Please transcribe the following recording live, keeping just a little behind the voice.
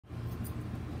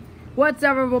What's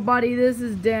up, everybody? This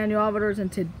is Daniel Alvarez,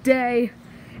 and today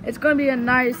it's going to be a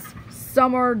nice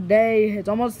summer day. It's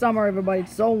almost summer, everybody.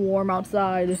 It's so warm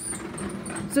outside.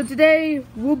 So today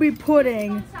we'll be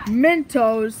putting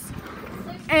Mentos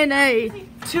in a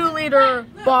 2-liter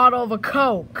bottle of a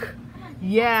Coke.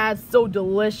 Yeah, it's so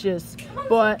delicious.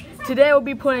 But today we'll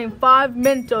be putting 5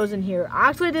 Mentos in here. I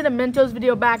actually did a Mentos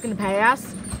video back in the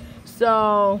past.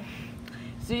 So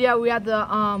yeah, we have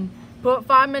to put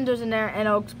 5 Mentos in there and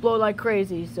it'll explode like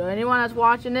crazy. So anyone that's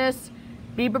watching this,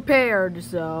 be prepared.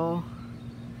 So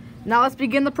now let's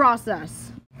begin the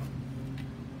process.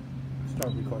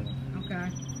 Start recording. Okay.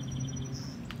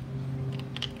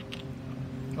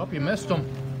 Oh, you missed them.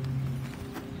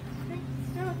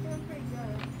 Still feeling pretty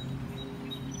good.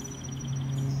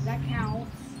 That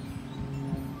counts.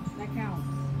 That counts.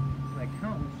 That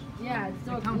counts. Yeah, it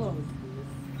still explodes.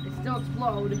 It still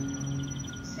explodes.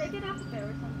 Take it out there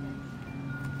or something.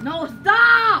 No,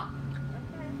 stop!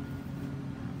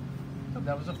 Okay.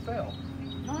 That was a fail.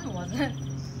 No, it wasn't.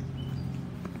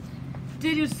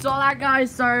 Did you saw that,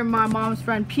 guys? Sorry, my mom's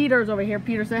friend Peter's over here.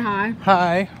 Peter, say hi.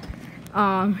 Hi.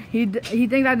 He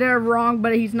thinks I did it wrong,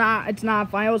 but he's not. It's not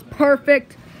fine. It was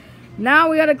perfect. Now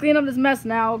we gotta clean up this mess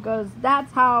now, because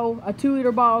that's how a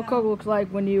 2-liter bottle of Coke looks like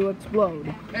when you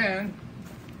explode. And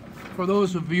for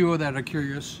those of you that are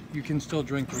curious, you can still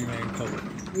drink the remaining Coke.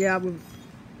 Yeah,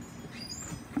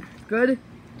 good.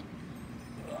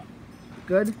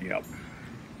 Good. Yep.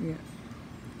 Yeah.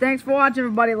 Thanks for watching,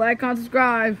 everybody. Like, comment,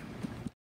 subscribe.